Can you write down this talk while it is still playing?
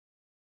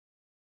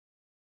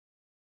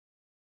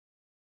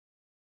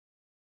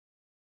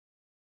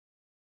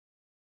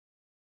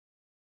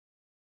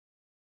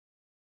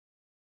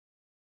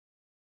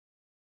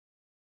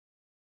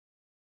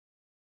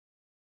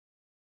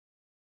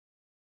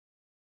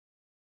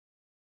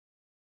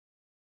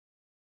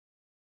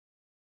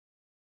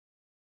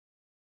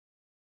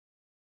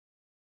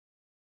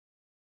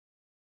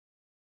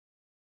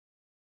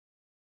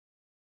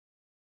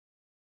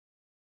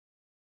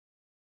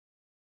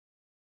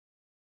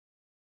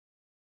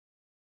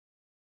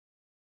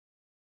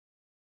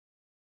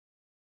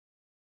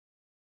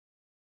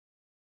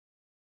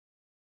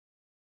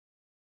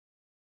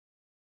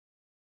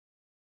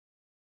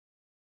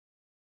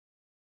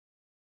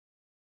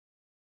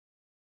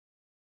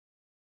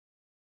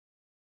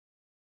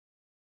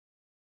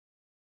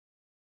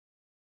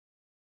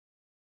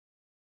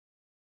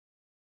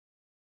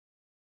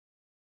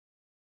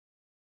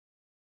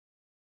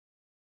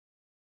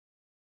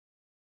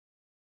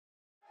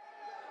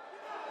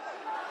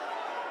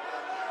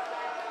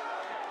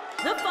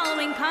The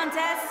following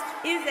contest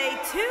is a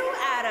 2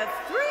 out of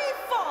 3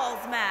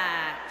 falls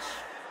match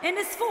and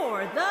is for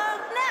the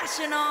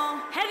National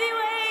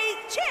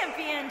Heavyweight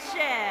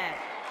Championship.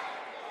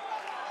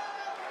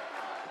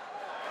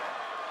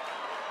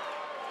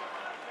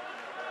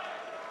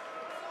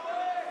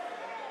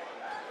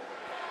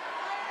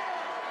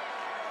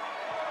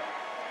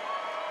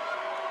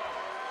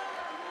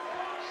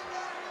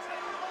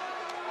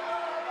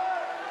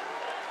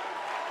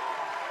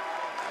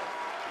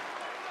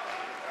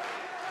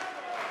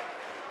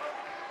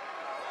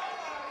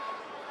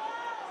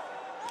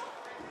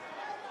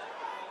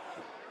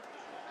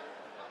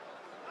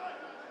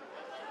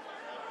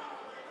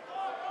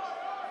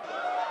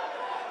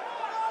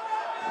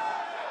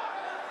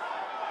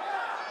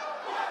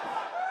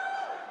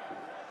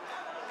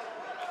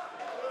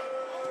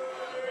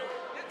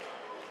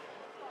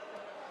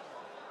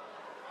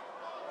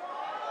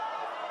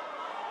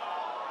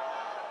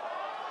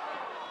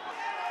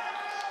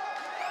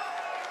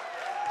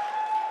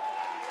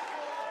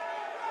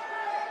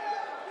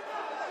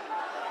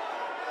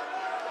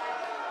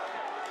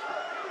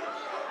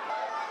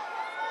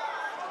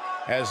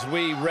 As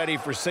we ready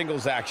for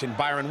singles action,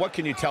 Byron, what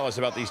can you tell us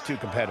about these two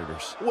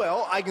competitors?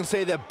 Well, I can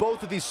say that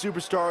both of these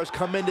superstars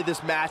come into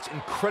this match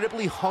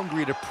incredibly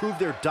hungry to prove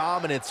their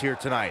dominance here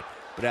tonight.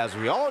 But as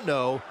we all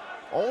know,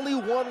 only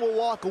one will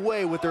walk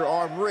away with their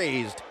arm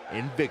raised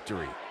in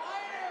victory.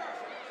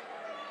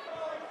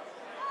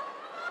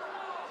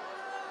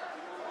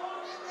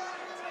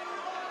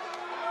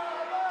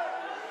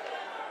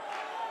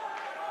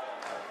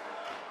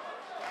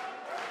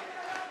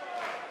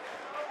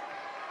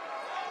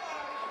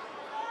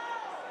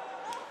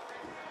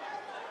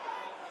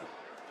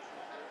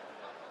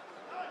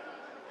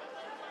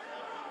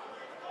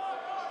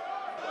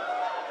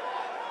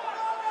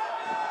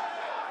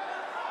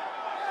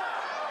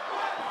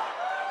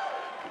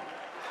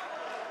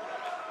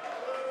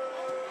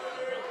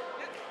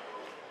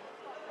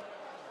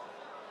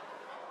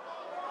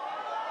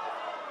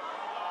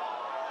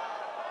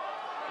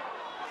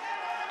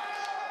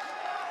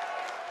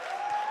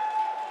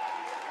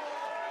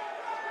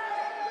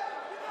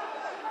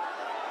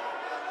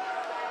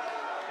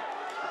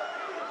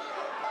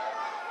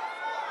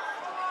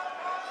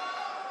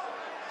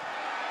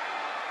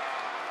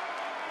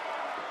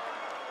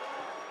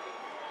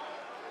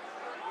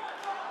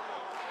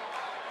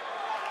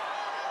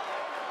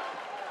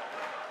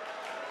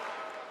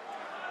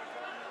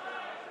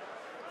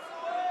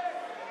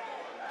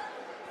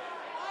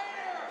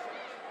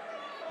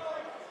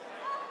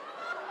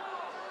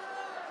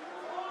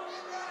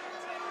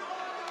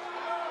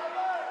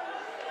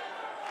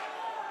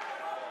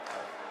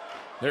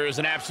 There is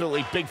an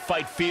absolutely big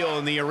fight feel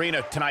in the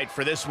arena tonight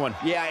for this one.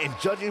 Yeah, and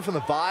judging from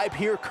the vibe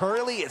here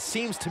currently, it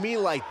seems to me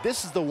like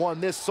this is the one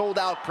this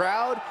sold-out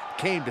crowd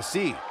came to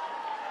see.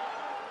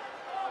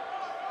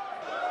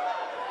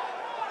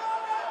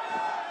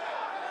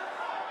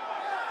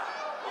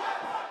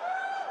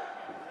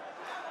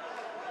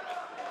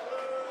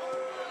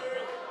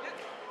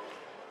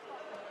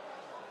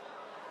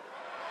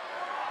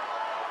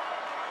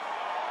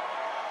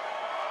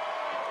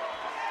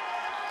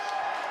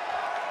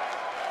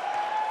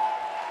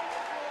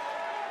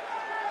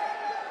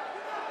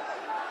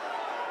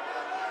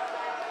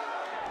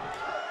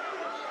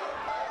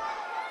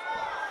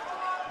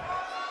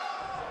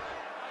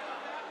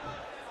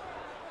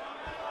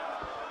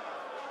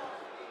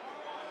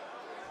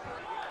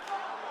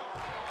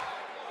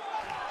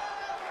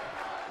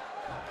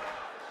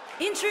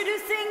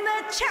 Introducing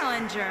the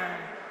challenger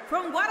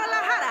from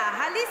Guadalajara,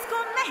 Jalisco,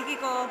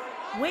 Mexico,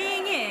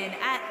 weighing in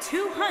at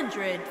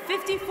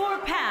 254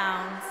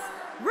 pounds,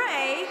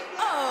 Rayo.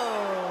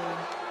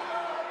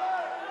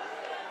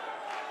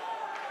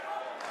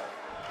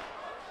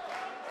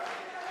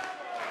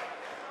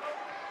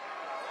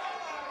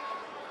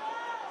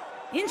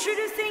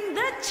 Introducing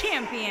the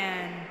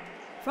champion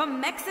from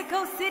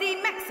Mexico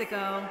City,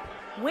 Mexico,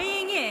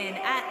 weighing in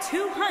at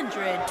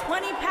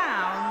 220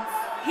 pounds,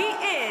 he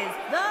is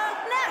the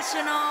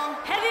National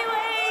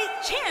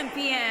Heavyweight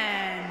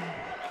Champion,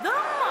 the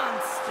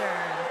Monster.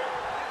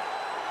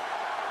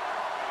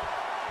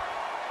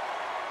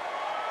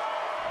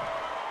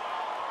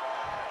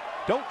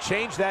 Don't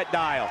change that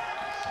dial.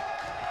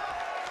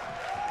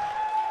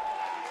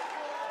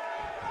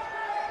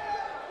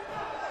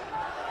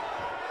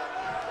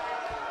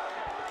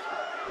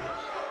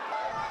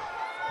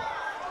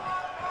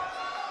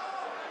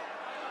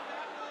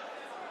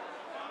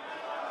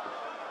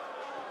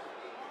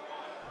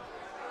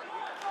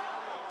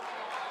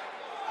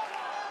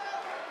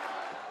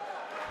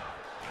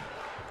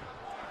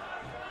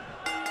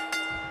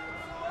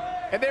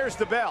 And there's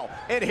the bell,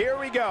 and here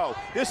we go.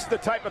 This is the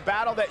type of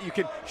battle that you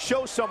can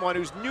show someone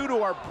who's new to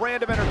our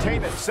brand of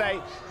entertainment and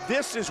say,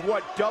 this is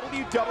what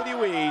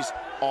WWE's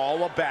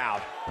all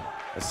about.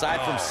 Aside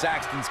from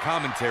Saxton's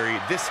commentary,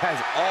 this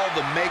has all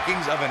the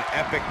makings of an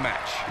epic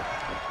match.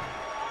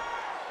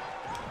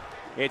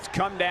 It's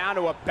come down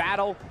to a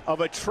battle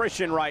of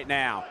attrition right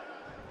now.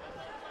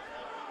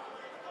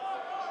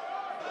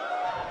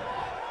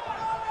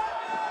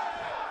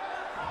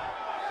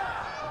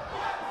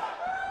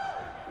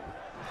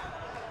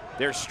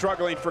 They're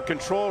struggling for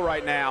control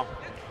right now.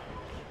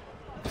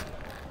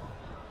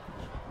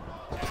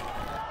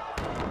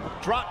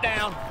 Drop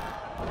down.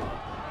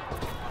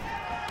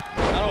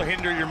 That'll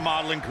hinder your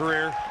modeling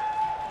career.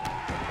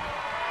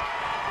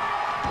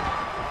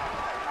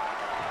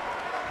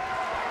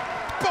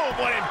 Boom,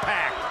 what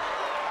impact.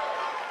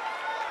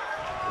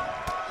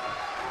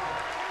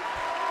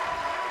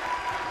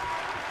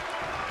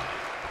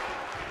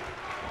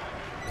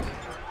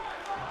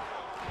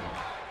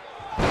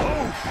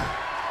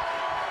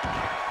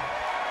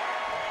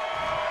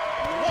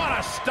 What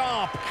a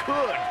stomp.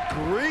 Good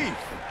grief.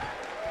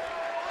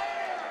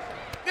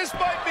 This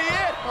might be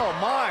it. Oh,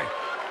 my.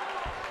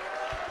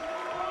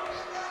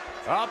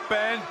 Up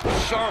and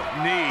sharp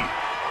knee.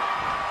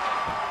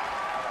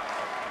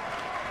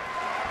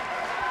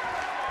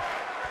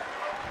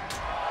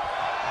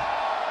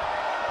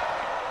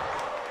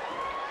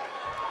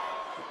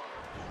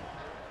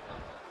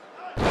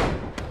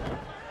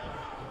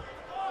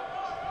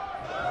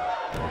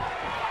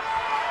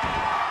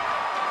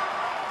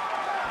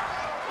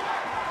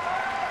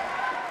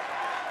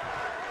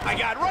 I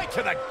got right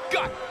to the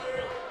gut.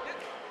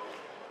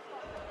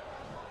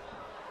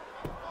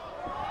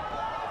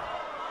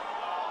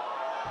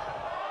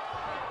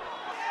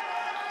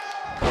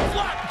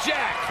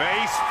 Flapjack.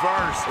 Face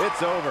first.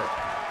 It's over.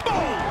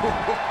 Boom.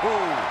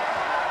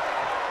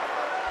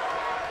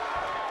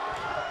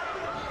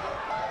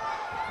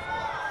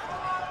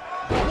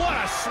 What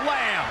a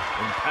slam.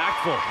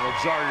 Impactful. Will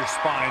jar your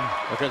spine.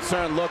 A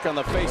concerned look on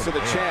the face of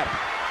the champ.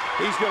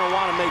 He's going to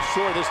want to make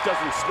sure this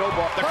doesn't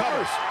snowball. The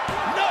covers.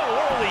 No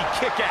early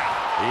kick out.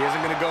 He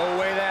isn't going to go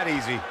away that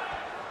easy.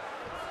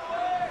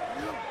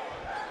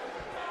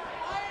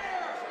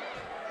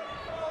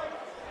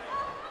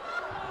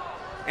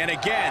 And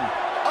again,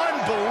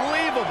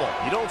 unbelievable.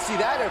 You don't see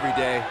that every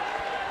day.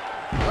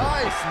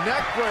 Nice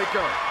neck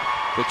breaker.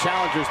 The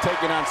challenger's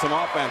taking on some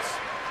offense.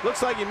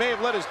 Looks like he may have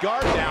let his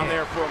guard down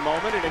there for a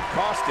moment, and it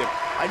cost him.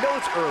 I know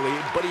it's early,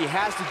 but he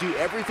has to do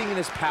everything in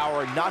his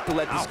power not to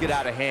let this get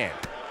out of hand.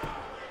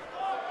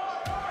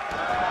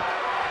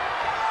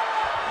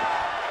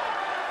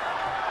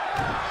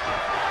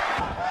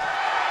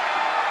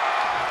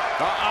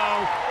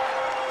 Uh-oh.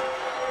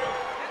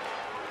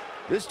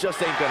 This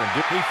just ain't gonna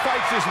do. He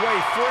fights his way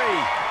free.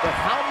 But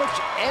how much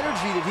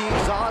energy did he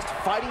exhaust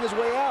fighting his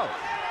way out?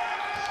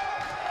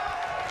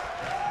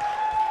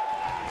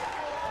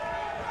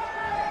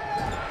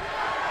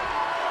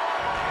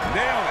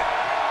 Nailed it.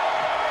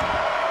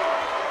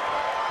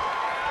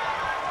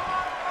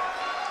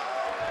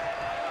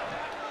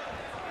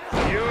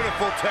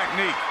 Beautiful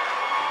technique.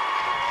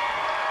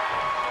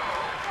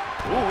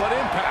 Ooh, what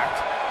impact.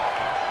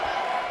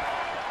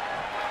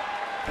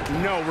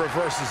 No,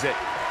 reverses it.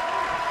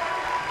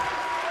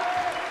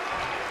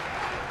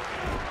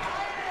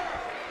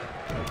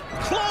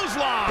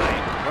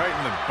 Clothesline. Right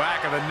in the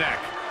back of the neck.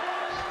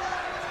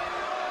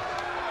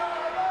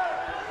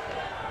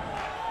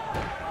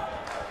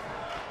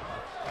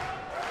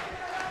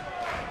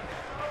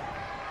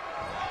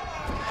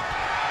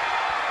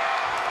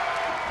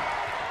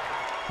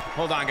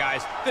 Hold on,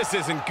 guys. This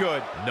isn't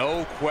good.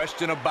 No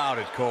question about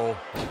it, Cole.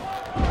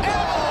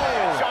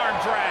 Oh! Arm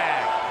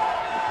drag.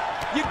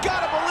 You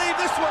gotta believe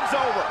this one's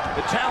over.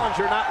 The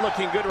challenger not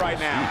looking good right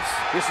now.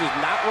 This is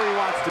not where he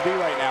wants to be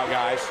right now,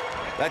 guys.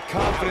 That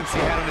confidence he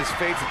had on his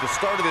face at the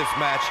start of this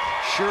match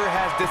sure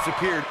has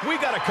disappeared. We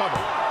got to cover.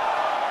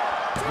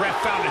 Ref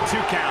found a 2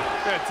 count.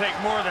 Gonna take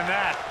more than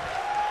that.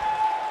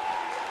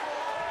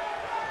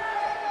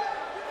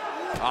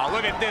 Oh,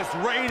 look at this,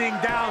 raining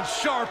down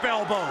sharp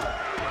elbow.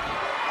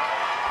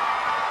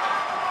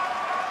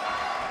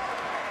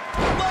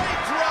 Leg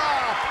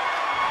drop.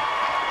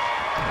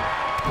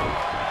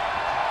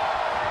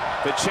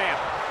 The champ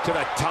to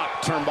the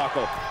top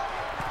turnbuckle.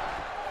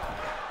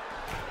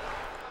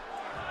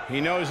 He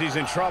knows he's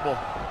in trouble.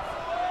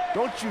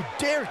 Don't you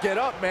dare get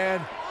up,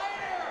 man.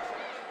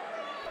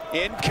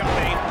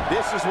 Incoming.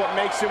 This is what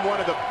makes him one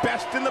of the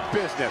best in the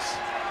business.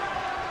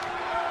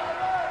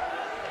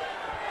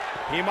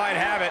 He might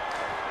have it.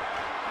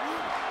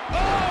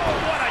 Oh,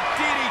 what a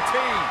DDT.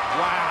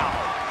 Wow.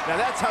 Now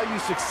that's how you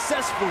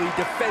successfully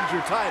defend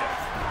your title.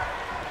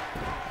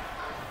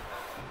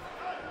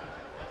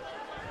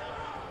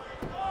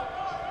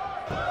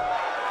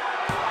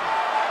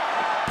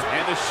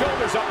 And the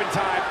shoulder's up in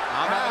time.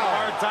 I'm having a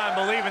hard time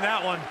believing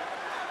that one.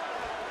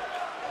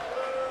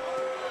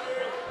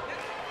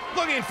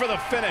 Looking for the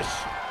finish.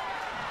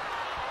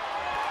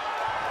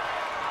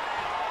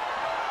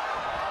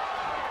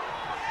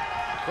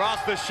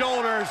 Across the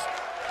shoulders.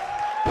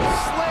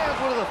 Slammed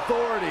with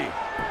authority.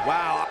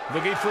 Wow,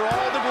 looking for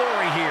all the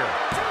glory here.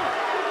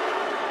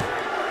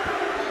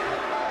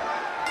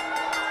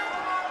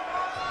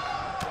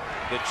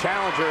 The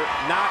challenger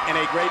not in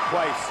a great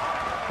place.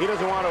 He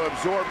doesn't want to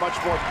absorb much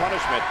more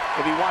punishment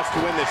if he wants to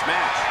win this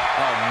match.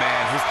 Oh,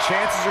 man, his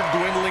chances are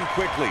dwindling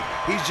quickly.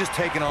 He's just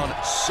taken on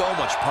so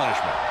much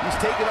punishment. He's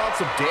taken on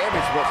some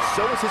damage, but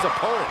so is his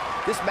opponent.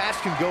 This match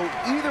can go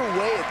either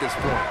way at this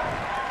point.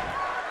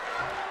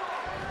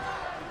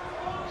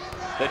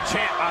 The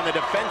champ on the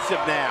defensive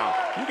now.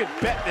 You can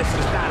bet this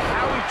is not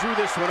how he drew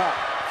this one up.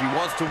 If he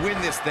wants to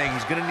win this thing,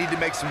 he's going to need to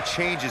make some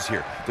changes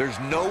here. There's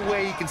no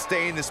way he can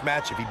stay in this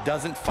match if he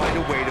doesn't find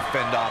a way to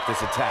fend off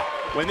this attack.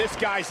 When this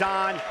guy's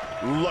on,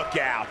 look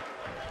out.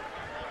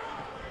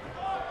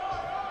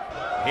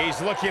 He's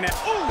looking at,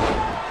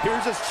 ooh!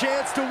 Here's his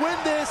chance to win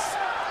this.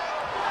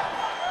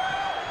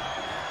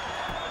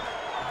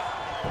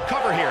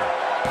 Cover here.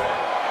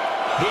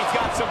 He's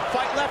got some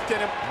fight left in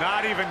him.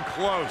 Not even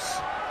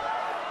close.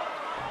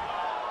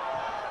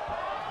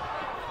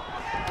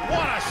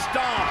 What a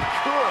stomp.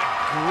 Good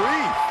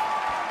grief.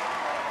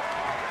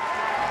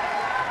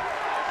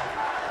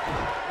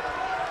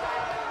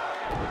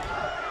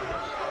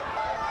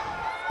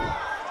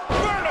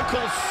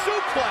 Vertical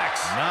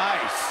suplex.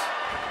 Nice.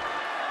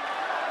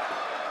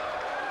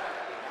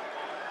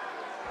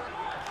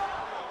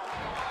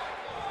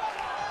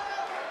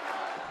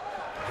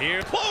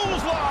 Here,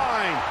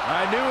 clothesline.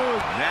 I knew.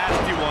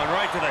 Nasty one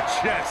right to the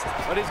chest.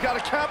 But he's got a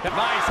cap.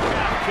 Nice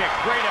calf kick.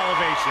 Great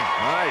elevation.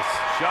 Nice.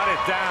 Shut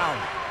it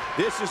down.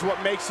 This is what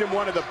makes him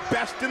one of the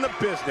best in the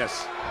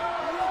business.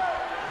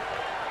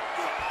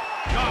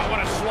 Oh,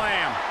 what a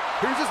slam.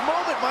 Here's his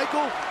moment,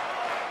 Michael.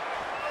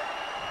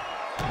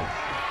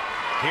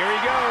 Here he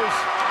goes.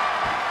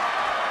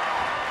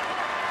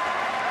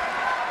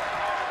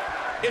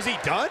 Is he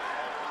done?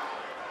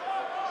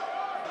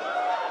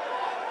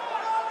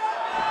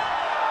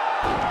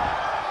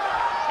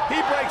 He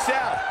breaks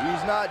out.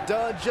 He's not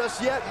done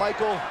just yet,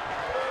 Michael.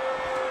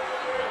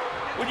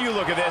 When you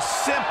look at this,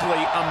 simply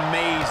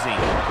amazing.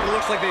 It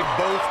looks like they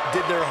both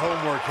did their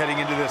homework heading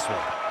into this one.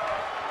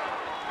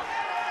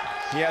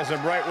 He has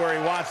him right where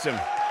he wants him.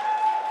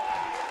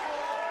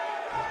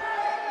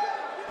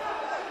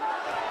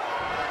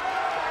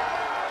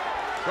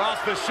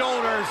 Across the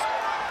shoulders.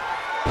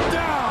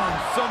 Down.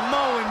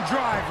 Samoan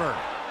driver.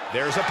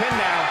 There's a pin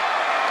now.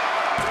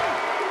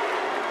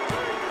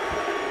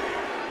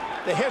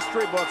 The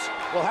history books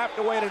will have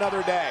to wait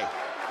another day.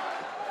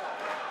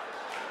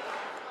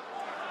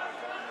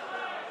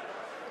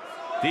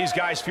 These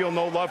guys feel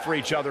no love for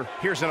each other.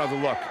 Here's another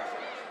look.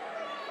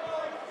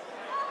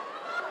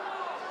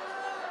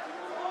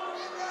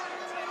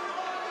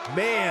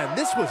 Man,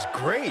 this was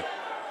great.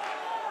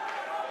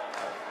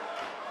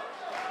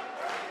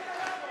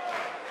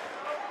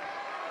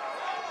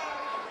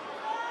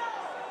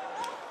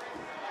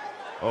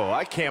 Oh,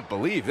 I can't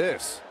believe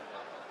this.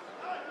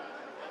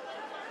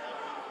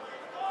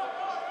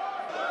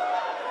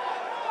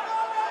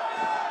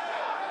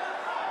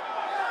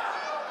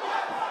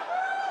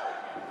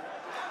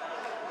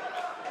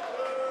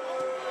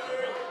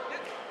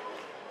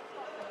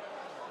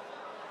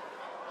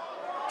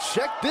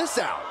 Check this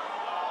out.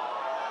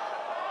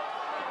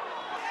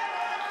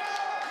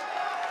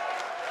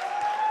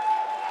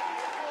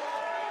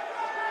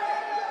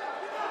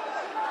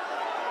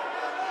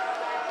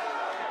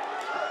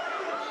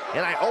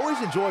 And I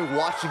always enjoy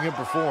watching him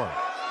perform.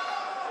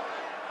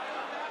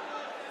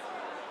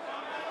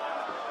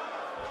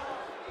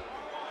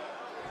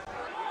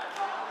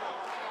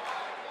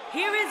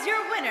 Here is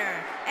your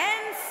winner,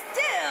 and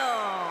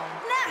still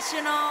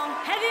National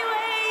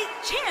Heavyweight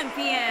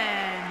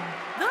Champion,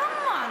 the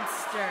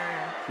Monster.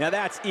 Now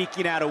that's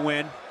eking out a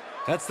win.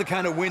 That's the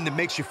kind of win that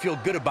makes you feel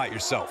good about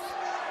yourself.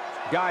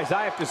 Guys,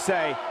 I have to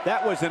say,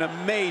 that was an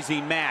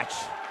amazing match.